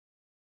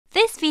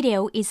This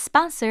video is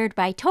sponsored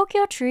by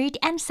Tokyo Treat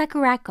and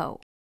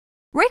Sakurako.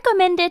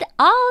 Recommended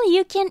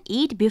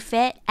all-you-can-eat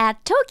buffet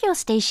at Tokyo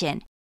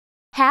Station.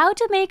 How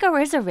to make a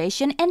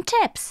reservation and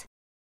tips.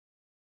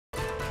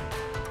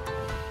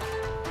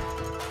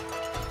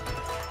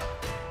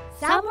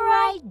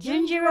 Samurai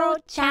Junjiro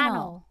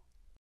Channel.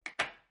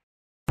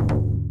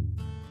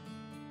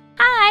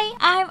 Hi,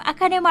 I'm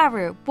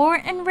Akanemaru,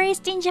 born and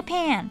raised in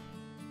Japan.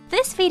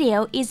 This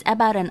video is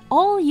about an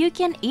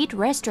all-you-can-eat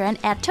restaurant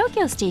at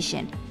Tokyo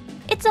Station.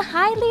 It's a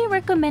highly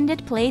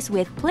recommended place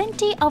with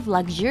plenty of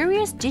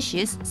luxurious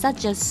dishes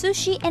such as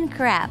sushi and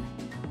crab.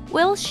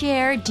 We'll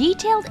share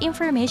detailed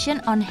information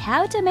on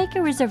how to make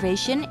a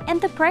reservation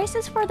and the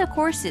prices for the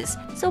courses,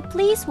 so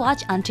please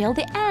watch until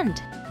the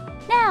end.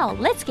 Now,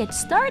 let's get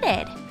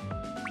started!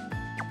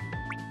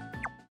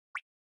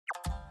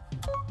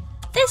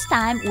 This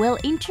time, we'll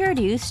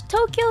introduce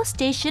Tokyo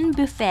Station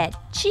Buffet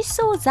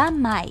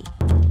Chiso-zanmai.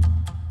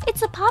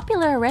 It's a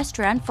popular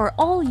restaurant for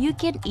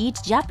all-you-can-eat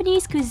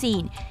Japanese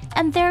cuisine,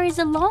 and there is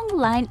a long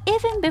line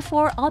even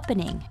before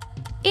opening.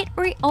 It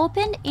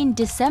reopened in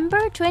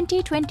December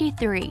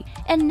 2023,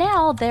 and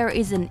now there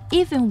is an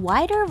even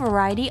wider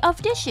variety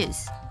of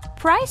dishes.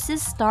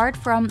 Prices start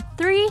from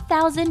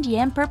 3,000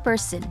 yen per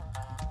person.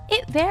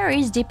 It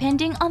varies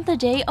depending on the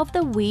day of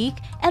the week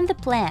and the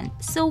plan,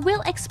 so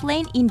we'll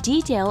explain in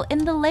detail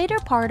in the later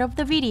part of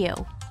the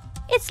video.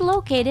 It's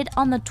located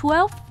on the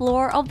 12th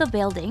floor of the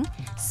building,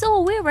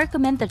 so we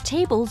recommend the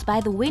tables by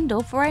the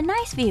window for a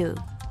nice view.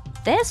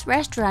 This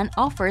restaurant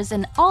offers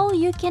an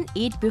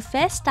all-you-can-eat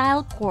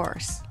buffet-style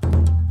course.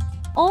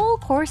 All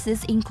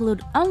courses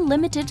include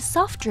unlimited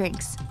soft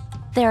drinks.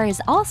 There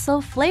is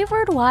also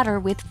flavored water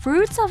with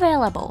fruits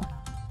available.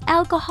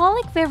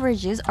 Alcoholic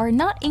beverages are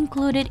not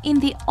included in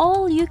the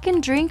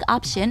all-you-can-drink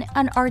option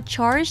and are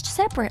charged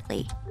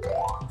separately.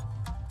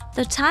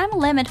 The time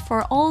limit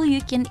for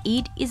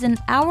all-you-can-eat is an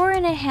hour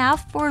and a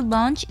half for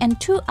lunch and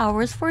 2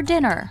 hours for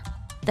dinner.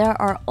 There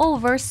are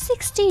over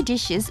 60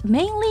 dishes,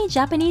 mainly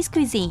Japanese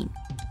cuisine.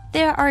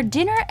 There are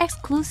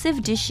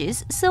dinner-exclusive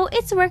dishes, so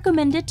it's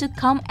recommended to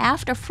come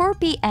after 4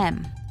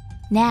 p.m.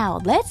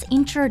 Now, let's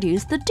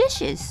introduce the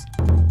dishes.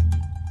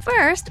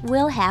 First,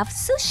 we'll have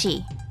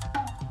sushi.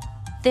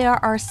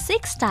 There are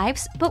 6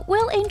 types, but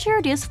we'll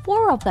introduce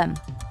 4 of them.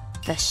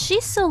 The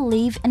shiso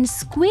leaf and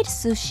squid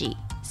sushi,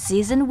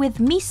 seasoned with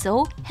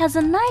miso, has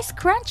a nice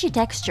crunchy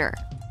texture.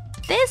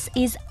 This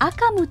is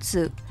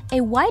akamutsu, a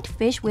white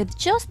fish with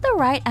just the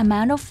right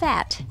amount of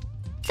fat.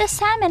 The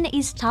salmon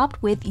is topped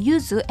with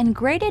yuzu and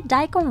grated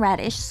daikon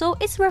radish, so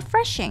it's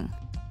refreshing.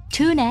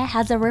 Tuna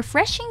has a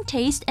refreshing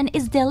taste and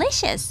is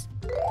delicious.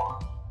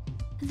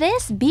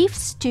 This beef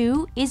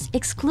stew is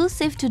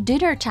exclusive to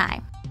dinner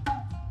time.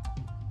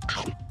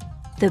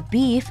 The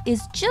beef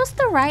is just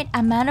the right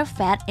amount of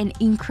fat and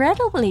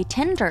incredibly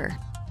tender.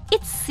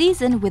 It's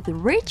seasoned with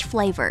rich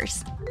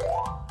flavors.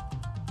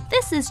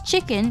 This is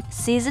chicken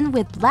seasoned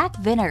with black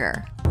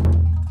vinegar.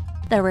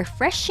 The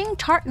refreshing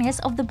tartness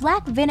of the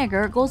black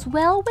vinegar goes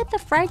well with the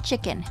fried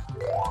chicken.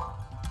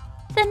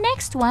 The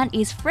next one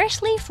is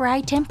freshly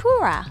fried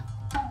tempura.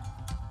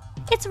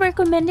 It's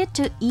recommended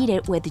to eat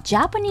it with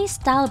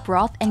Japanese-style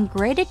broth and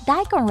grated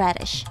daikon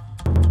radish.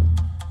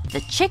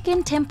 The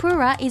chicken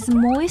tempura is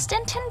moist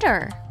and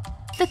tender.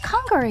 The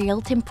kangaroo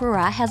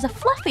tempura has a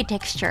fluffy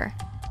texture.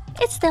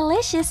 It's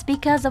delicious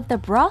because of the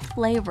broth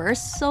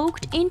flavors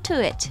soaked into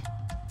it.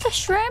 The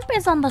shrimp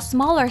is on the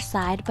smaller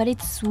side, but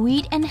it's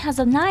sweet and has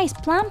a nice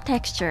plum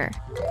texture.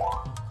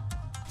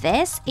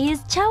 This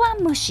is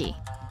chawanmushi.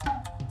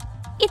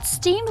 It's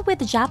steamed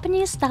with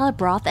Japanese-style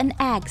broth and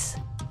eggs.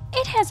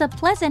 It has a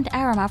pleasant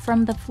aroma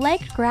from the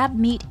flaked crab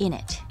meat in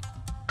it.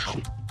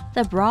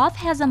 The broth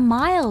has a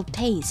mild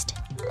taste.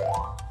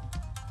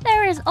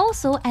 There is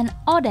also an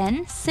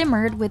oden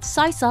simmered with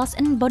soy sauce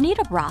and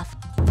bonito broth.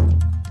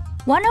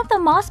 One of the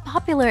most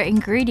popular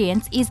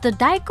ingredients is the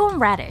daikon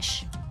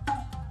radish.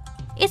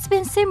 It's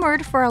been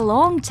simmered for a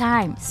long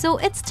time, so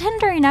it's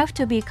tender enough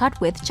to be cut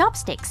with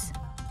chopsticks.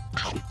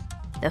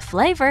 The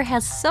flavor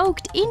has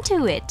soaked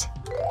into it.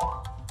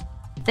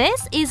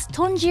 This is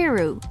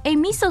tonjiru, a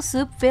miso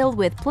soup filled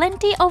with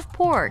plenty of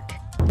pork.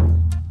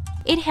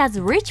 It has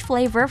rich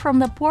flavor from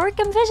the pork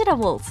and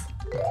vegetables.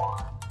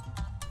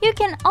 You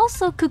can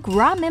also cook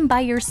ramen by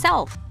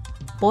yourself.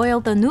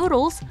 Boil the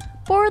noodles,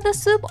 pour the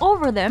soup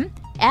over them,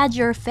 add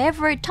your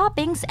favorite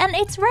toppings, and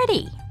it's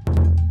ready.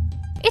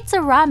 It's a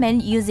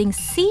ramen using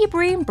sea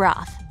bream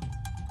broth.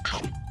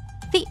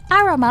 The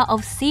aroma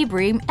of sea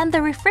bream and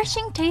the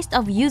refreshing taste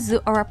of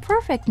yuzu are a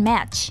perfect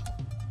match.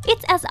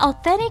 It's as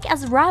authentic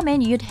as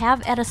ramen you'd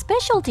have at a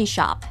specialty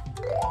shop.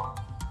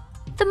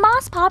 The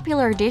most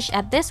popular dish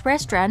at this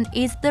restaurant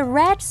is the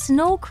red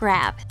snow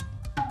crab.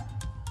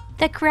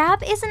 The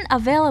crab isn't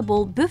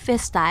available buffet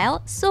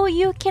style, so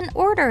you can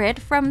order it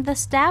from the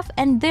staff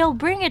and they'll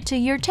bring it to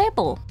your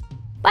table.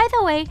 By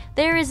the way,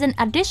 there is an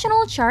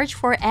additional charge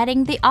for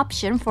adding the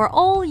option for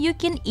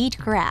all-you-can-eat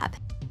crab.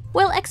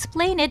 We'll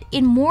explain it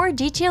in more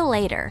detail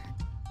later.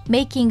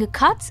 Making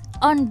cuts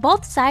on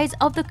both sides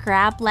of the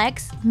crab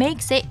legs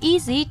makes it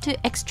easy to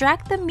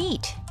extract the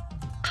meat.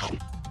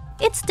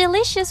 It's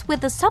delicious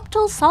with a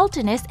subtle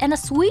saltiness and a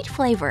sweet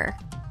flavor.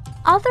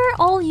 Other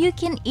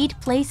all-you-can-eat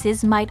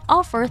places might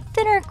offer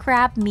thinner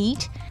crab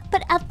meat,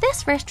 but at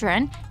this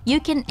restaurant, you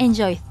can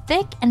enjoy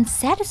thick and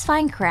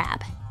satisfying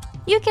crab.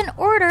 You can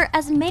order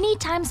as many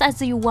times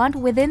as you want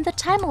within the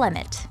time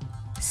limit.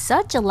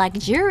 Such a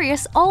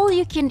luxurious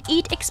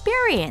all-you-can-eat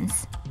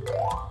experience!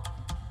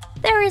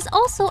 There is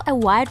also a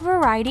wide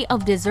variety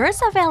of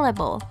desserts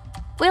available.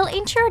 We'll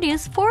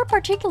introduce 4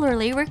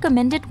 particularly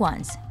recommended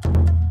ones.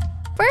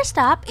 First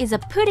up is a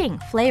pudding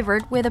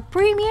flavored with a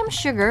premium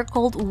sugar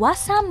called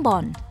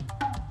wasambon.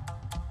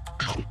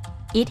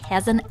 It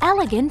has an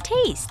elegant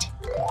taste.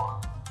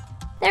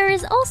 There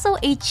is also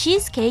a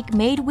cheesecake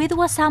made with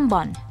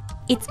wasambon.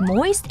 It's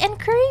moist and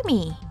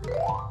creamy.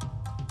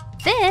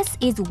 This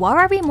is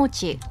warabi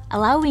mochi,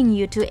 allowing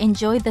you to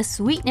enjoy the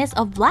sweetness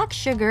of black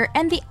sugar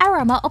and the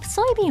aroma of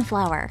soybean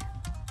flour.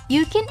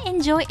 You can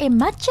enjoy a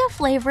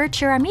matcha-flavored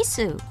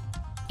tiramisu.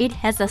 It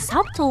has a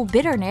subtle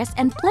bitterness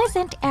and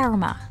pleasant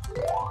aroma.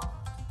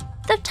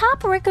 The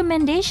top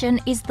recommendation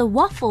is the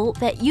waffle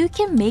that you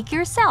can make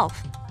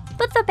yourself.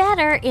 Put the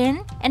batter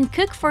in and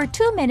cook for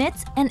 2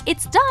 minutes and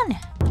it's done!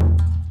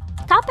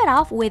 Top it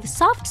off with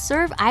soft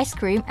serve ice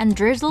cream and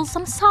drizzle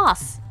some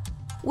sauce.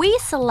 We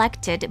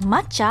selected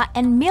matcha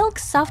and milk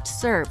soft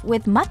serve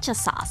with matcha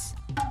sauce.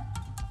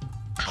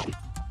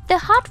 The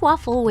hot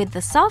waffle with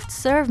the soft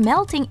serve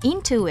melting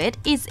into it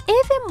is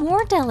even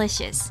more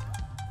delicious.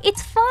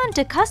 It's fun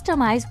to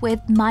customize with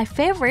my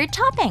favorite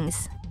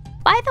toppings.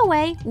 By the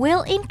way,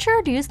 we'll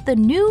introduce the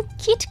new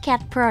Kit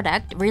Kat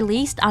product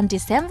released on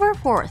December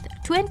 4th,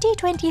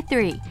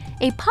 2023,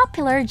 a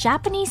popular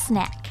Japanese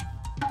snack.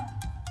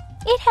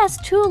 It has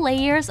 2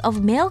 layers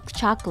of milk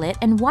chocolate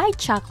and white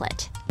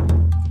chocolate.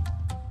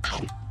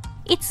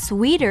 It's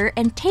sweeter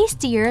and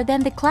tastier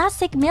than the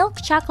classic milk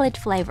chocolate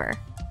flavor.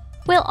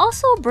 We'll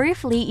also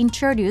briefly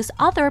introduce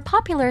other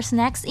popular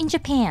snacks in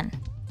Japan.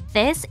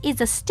 This is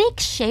a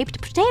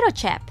stick-shaped potato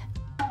chip.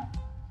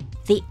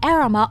 The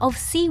aroma of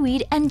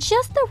seaweed and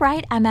just the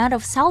right amount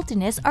of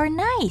saltiness are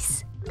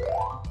nice.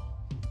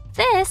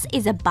 This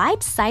is a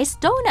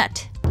bite-sized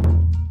donut.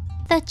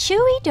 The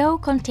chewy dough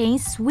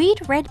contains sweet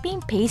red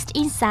bean paste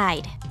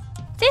inside.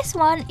 This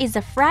one is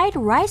a fried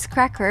rice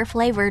cracker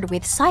flavored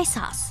with soy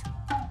sauce.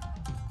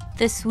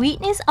 The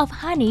sweetness of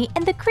honey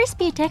and the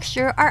crispy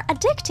texture are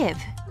addictive.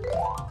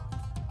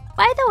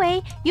 By the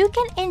way, you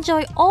can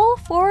enjoy all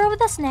 4 of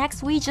the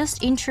snacks we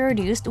just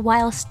introduced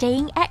while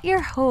staying at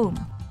your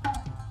home.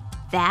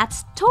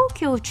 That's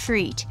Tokyo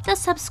Treat, the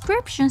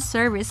subscription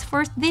service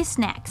for these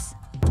snacks.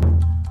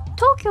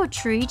 Tokyo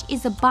Treat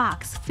is a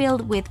box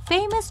filled with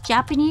famous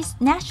Japanese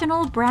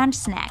national brand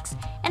snacks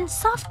and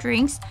soft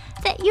drinks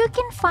that you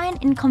can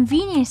find in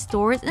convenience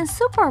stores and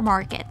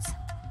supermarkets.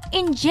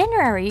 In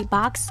January,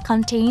 box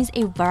contains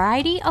a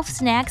variety of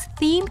snacks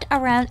themed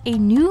around a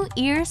New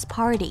Year's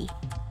party.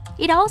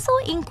 It also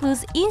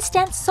includes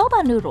instant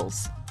soba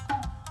noodles.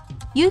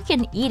 You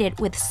can eat it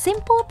with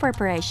simple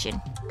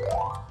preparation.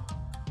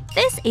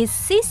 This is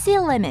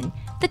CC Lemon,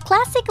 the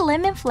classic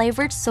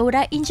lemon-flavored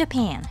soda in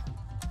Japan.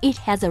 It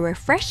has a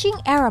refreshing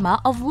aroma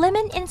of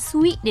lemon and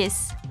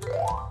sweetness.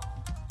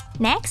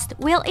 Next,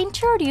 we'll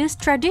introduce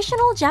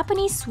traditional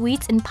Japanese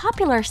sweets and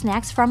popular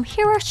snacks from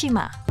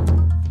Hiroshima.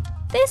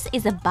 This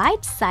is a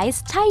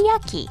bite-sized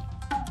taiyaki.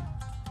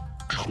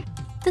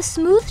 The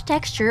smooth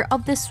texture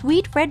of the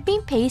sweet red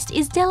bean paste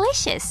is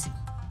delicious.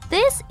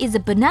 This is a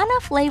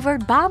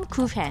banana-flavored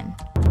Baumkuchen.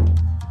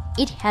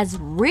 It has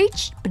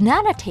rich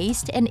banana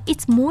taste and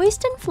it's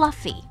moist and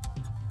fluffy.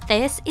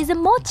 This is a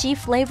mochi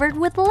flavored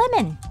with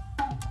lemon.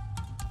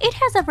 It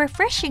has a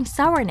refreshing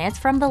sourness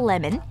from the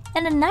lemon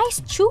and a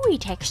nice chewy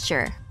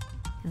texture.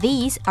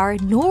 These are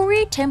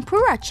nori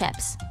tempura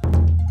chips.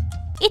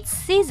 It's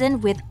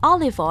seasoned with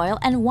olive oil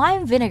and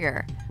wine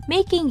vinegar,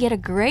 making it a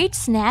great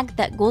snack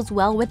that goes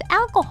well with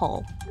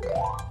alcohol.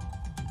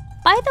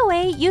 By the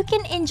way, you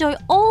can enjoy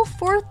all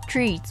 4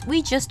 treats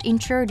we just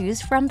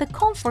introduced from the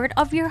comfort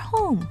of your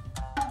home.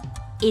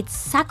 It's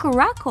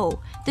Sakurako,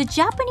 the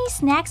Japanese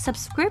snack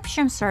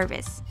subscription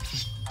service.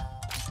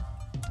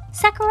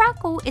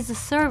 Sakurako is a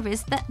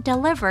service that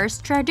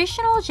delivers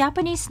traditional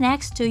Japanese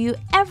snacks to you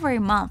every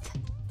month.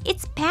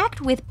 It's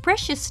packed with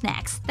precious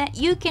snacks that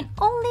you can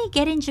only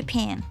get in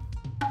Japan.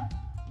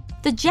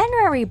 The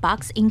January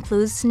box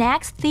includes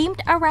snacks themed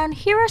around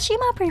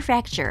Hiroshima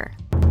Prefecture.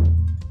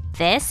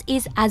 This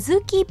is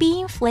azuki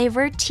bean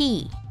flavored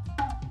tea.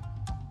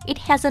 It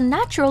has a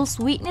natural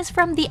sweetness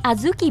from the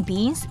azuki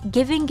beans,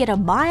 giving it a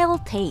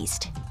mild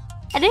taste.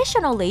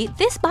 Additionally,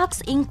 this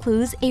box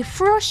includes a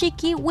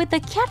furoshiki with a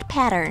cat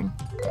pattern.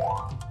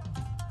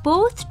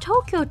 Both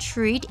Tokyo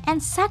Treat and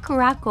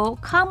Sakurako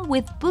come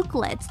with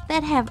booklets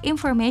that have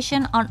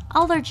information on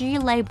allergy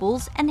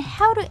labels and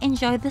how to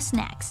enjoy the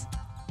snacks.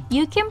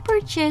 You can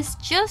purchase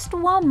just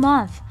 1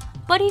 month,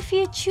 but if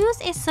you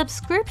choose a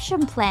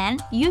subscription plan,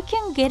 you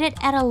can get it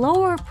at a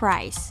lower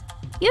price.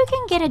 You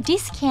can get a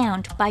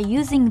discount by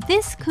using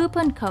this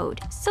coupon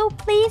code, so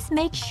please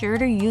make sure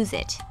to use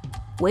it.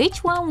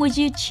 Which one would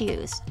you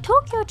choose,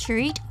 Tokyo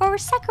Treat or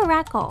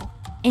Sakurako?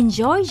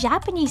 Enjoy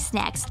Japanese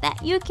snacks that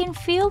you can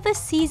feel the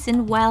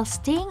season while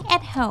staying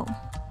at home.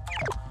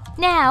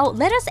 Now,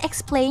 let us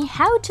explain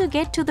how to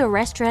get to the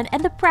restaurant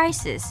and the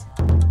prices.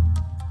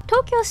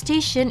 Tokyo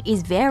Station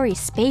is very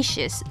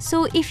spacious,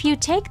 so if you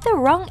take the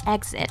wrong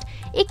exit,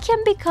 it can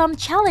become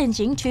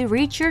challenging to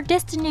reach your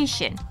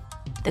destination.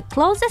 The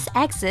closest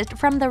exit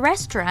from the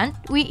restaurant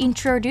we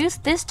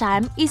introduced this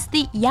time is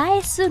the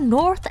Yaesu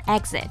North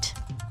exit.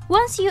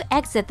 Once you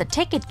exit the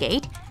ticket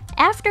gate,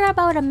 after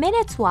about a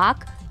minute's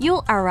walk,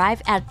 you'll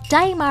arrive at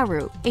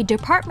Daimaru, a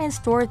department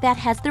store that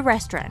has the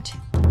restaurant.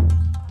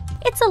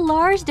 It's a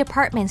large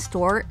department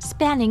store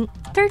spanning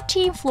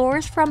 13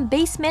 floors from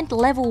basement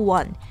level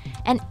 1,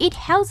 and it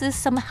houses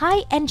some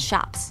high-end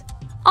shops.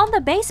 On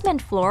the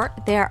basement floor,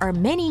 there are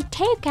many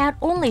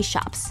takeout-only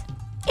shops.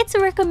 It's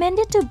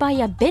recommended to buy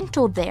a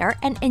bento there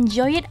and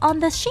enjoy it on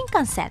the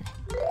Shinkansen.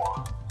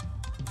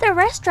 The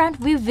restaurant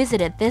we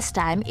visited this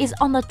time is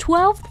on the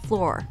 12th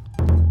floor.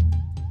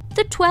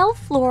 The 12th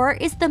floor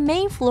is the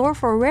main floor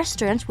for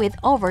restaurants with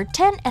over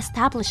 10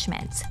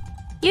 establishments.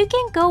 You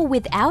can go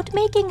without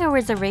making a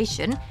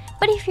reservation,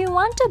 but if you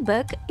want to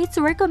book, it's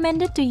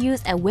recommended to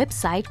use a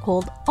website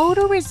called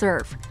Auto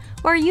Reserve,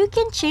 where you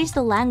can change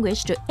the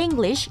language to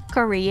English,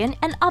 Korean,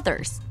 and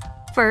others.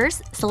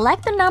 First,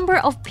 select the number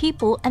of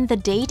people and the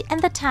date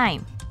and the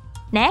time.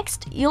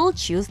 Next, you'll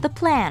choose the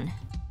plan.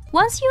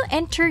 Once you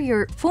enter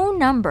your phone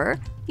number,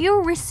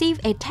 you'll receive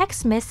a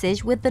text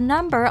message with the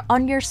number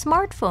on your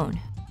smartphone.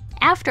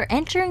 After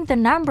entering the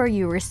number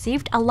you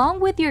received along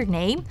with your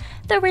name,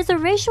 the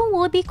reservation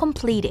will be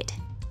completed.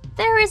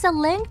 There is a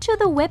link to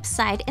the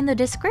website in the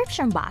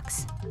description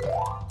box.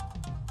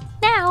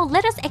 Now,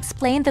 let us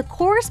explain the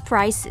course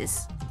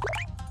prices.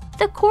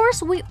 The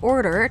course we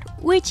ordered,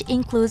 which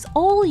includes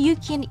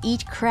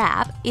all-you-can-eat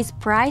crab, is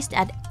priced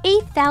at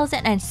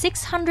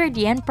 8,600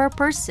 yen per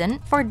person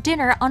for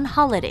dinner on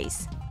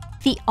holidays.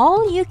 The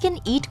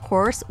all-you-can-eat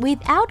course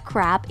without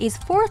crab is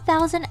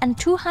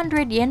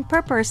 4,200 yen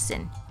per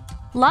person.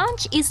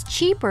 Lunch is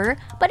cheaper,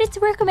 but it's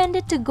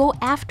recommended to go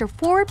after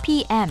 4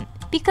 p.m.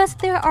 because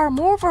there are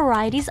more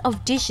varieties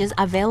of dishes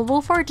available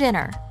for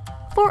dinner.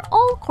 For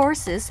all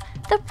courses,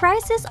 the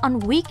prices on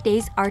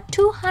weekdays are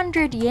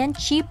 200 yen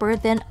cheaper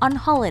than on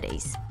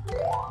holidays.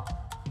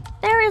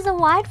 There is a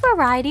wide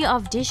variety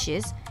of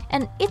dishes,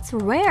 and it's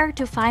rare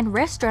to find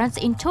restaurants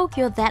in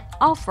Tokyo that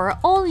offer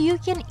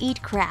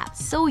all-you-can-eat crab,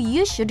 so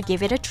you should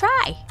give it a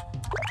try.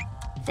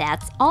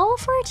 That's all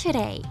for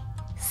today.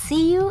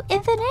 See you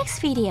in the next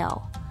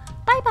video.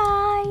 Bye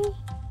bye!